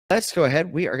Let's go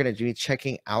ahead. We are going to be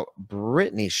checking out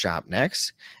Brittany's shop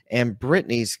next. And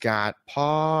Brittany's got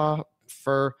Pawfect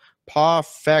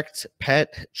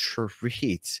Pet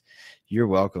Treats. You're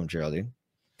welcome, Geraldine.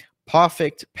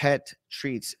 Pawfect Pet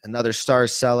Treats, another star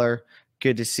seller.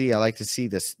 Good to see. I like to see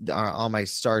this, all my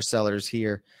star sellers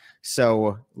here.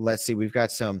 So let's see. We've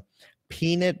got some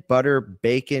peanut butter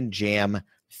bacon jam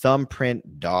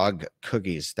thumbprint dog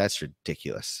cookies. That's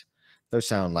ridiculous. Those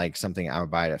sound like something I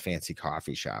would buy at a fancy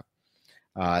coffee shop.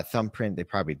 Thumbprint, they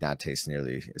probably not taste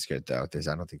nearly as good though.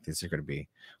 I don't think these are going to be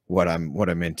what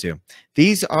I'm into.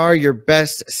 These are your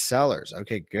best sellers.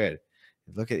 Okay, good.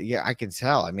 Look at, yeah, I can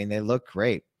tell. I mean, they look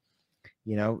great.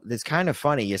 You know, it's kind of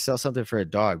funny. You sell something for a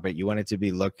dog, but you want it to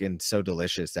be looking so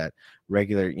delicious that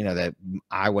regular, you know, that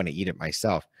I want to eat it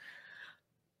myself.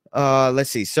 Let's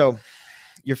see. So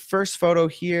your first photo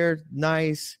here,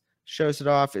 nice, shows it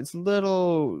off. It's a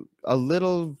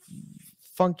little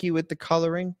funky with the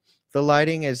coloring. The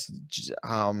lighting is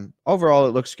overall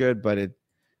it looks good, but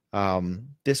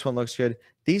this one looks good.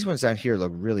 These ones down here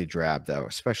look really drab though,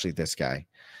 especially this guy.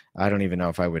 I don't even know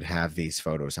if I would have these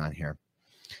photos on here.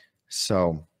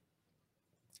 So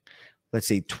let's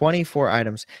see, 24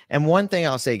 items. And one thing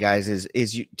I'll say, guys,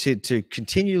 is you to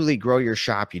continually grow your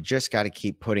shop, you just got to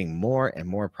keep putting more and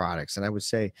more products. And I would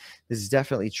say this is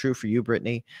definitely true for you,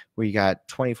 Brittany, where you got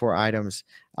 24 items.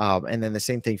 And then the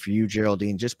same thing for you,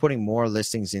 Geraldine. Just putting more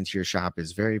listings into your shop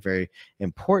is very, very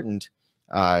important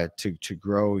to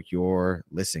grow your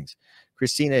listings.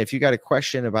 Christina, if you got a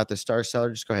question about the star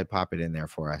seller, just go ahead, pop it in there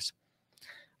for us.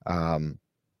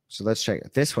 So let's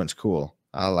check. This one's cool.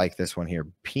 I like this one here.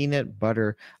 Peanut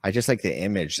butter. I just like the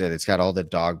image that it's got all the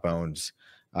dog bones,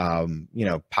 you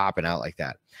know, popping out like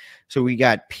that. So we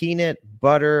got peanut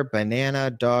butter,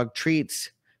 banana dog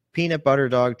treats, peanut butter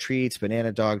dog treats,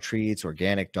 banana dog treats,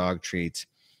 organic dog treats,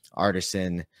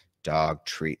 artisan dog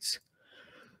treats.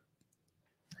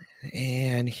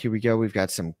 And here we go. We've got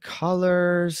some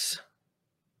colors.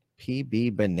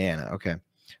 PB banana. Okay.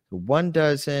 1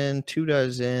 dozen, 2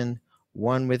 dozen,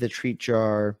 1 with a treat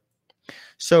jar.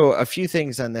 So a few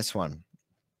things on this one.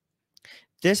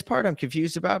 This part I'm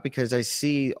confused about because I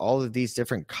see all of these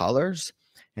different colors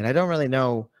and I don't really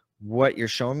know what you're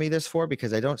showing me this for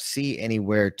because I don't see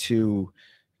anywhere to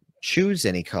choose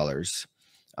any colors.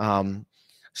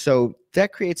 So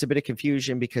that creates a bit of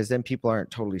confusion because then people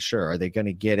aren't totally sure. Are they going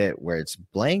to get it where it's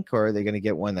blank or are they going to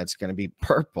get one that's going to be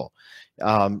purple?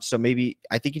 So maybe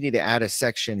I think you need to add a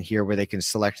section here where they can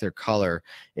select their color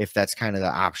if that's kind of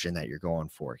the option that you're going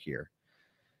for here.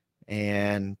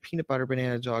 And peanut butter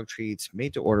banana dog treats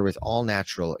made to order with all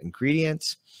natural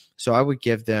ingredients. So I would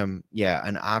give them, yeah,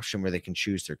 an option where they can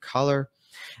choose their color.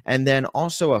 And then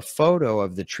also a photo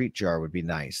of the treat jar would be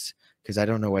nice because I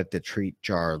don't know what the treat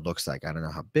jar looks like. I don't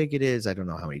know how big it is. I don't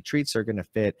know how many treats are going to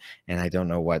fit. And I don't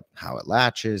know how it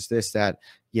latches, this, that.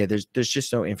 Yeah, there's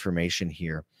just no information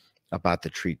here about the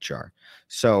treat jar.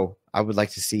 So I would like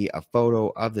to see a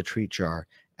photo of the treat jar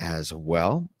as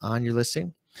well on your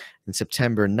listing. In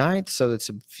September 9th, so that's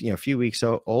a few weeks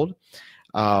old.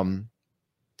 I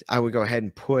would go ahead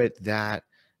and put that,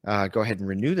 go ahead and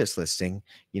renew this listing,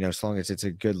 as long as it's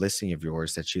a good listing of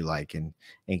yours that you like, and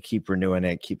keep renewing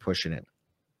it, keep pushing it.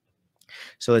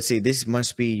 So let's see, this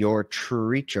must be your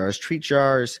treat jars,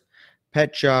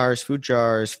 pet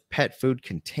jars, pet food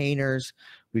containers.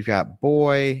 We've got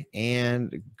boy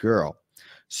and girl.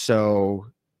 So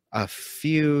a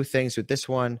few things with this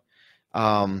one.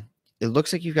 It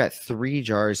looks like you've got 3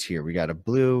 jars here. We got a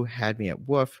blue, had me at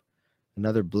woof,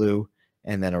 another blue,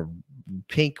 and then a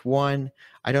pink one.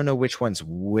 I don't know which one's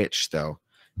which though,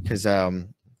 because well,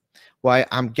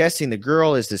 I'm guessing the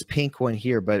girl is this pink one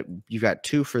here, but you've got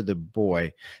 2 for the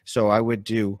boy. So I would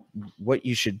do, what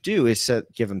you should do is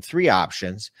give them 3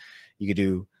 options. You could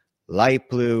do light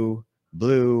blue,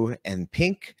 blue, and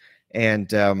pink.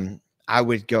 And I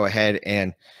would go ahead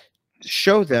and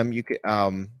show them. You could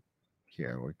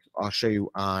here, I'll show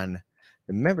you on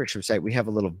the membership site. We have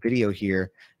a little video here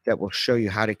that will show you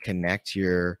how to connect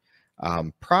your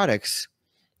products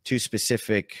to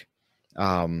specific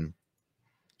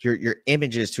your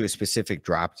images to a specific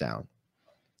drop down.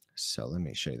 So let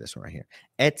me show you this one right here.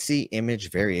 Etsy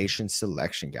image variation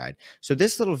selection guide. So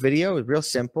this little video is real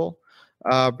simple,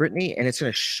 Brittany, and it's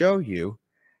going to show you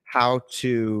how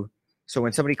to. So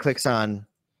when somebody clicks on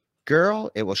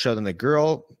girl, it will show them the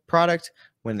girl product.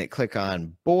 When they click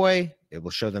on boy, it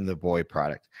will show them the boy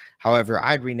product. However,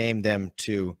 I'd rename them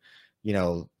to,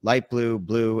 light blue,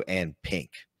 blue, and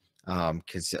pink,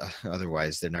 because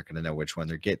otherwise they're not going to know which one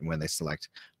they're getting when they select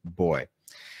boy.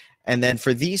 And then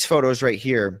for these photos right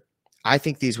here, I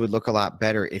think these would look a lot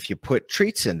better if you put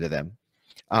treats into them.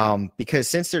 because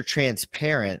since they're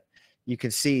transparent, you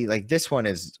can see like this one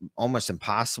is almost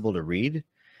impossible to read.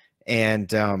 And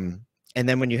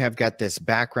then when you have got this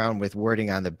background with wording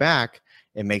on the back,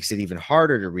 it makes it even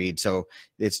harder to read. So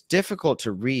it's difficult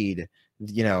to read.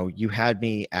 You know, you had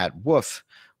me at woof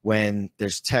when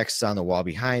there's text on the wall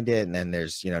behind it, and then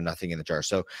there's, you know, nothing in the jar.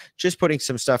 So just putting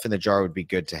some stuff in the jar would be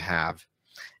good to have.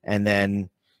 And then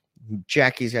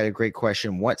Jackie's got a great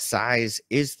question. What size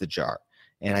is the jar?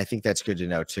 And I think that's good to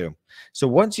know too. So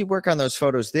once you work on those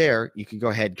photos there, you can go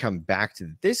ahead and come back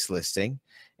to this listing,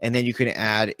 and then you can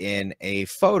add in a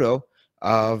photo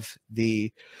of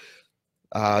the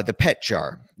pet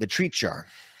jar, the treat jar.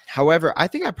 However, I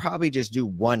think I probably just do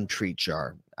one treat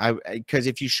jar. Because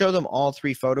if you show them all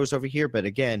 3 photos over here, but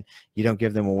again, you don't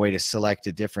give them a way to select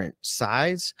a different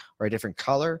size or a different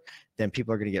color, then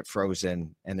people are going to get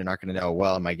frozen and they're not going to know,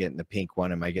 well, am I getting the pink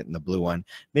one? Am I getting the blue one?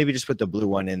 Maybe just put the blue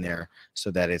one in there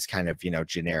so that it's kind of, you know,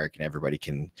 generic and everybody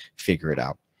can figure it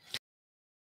out.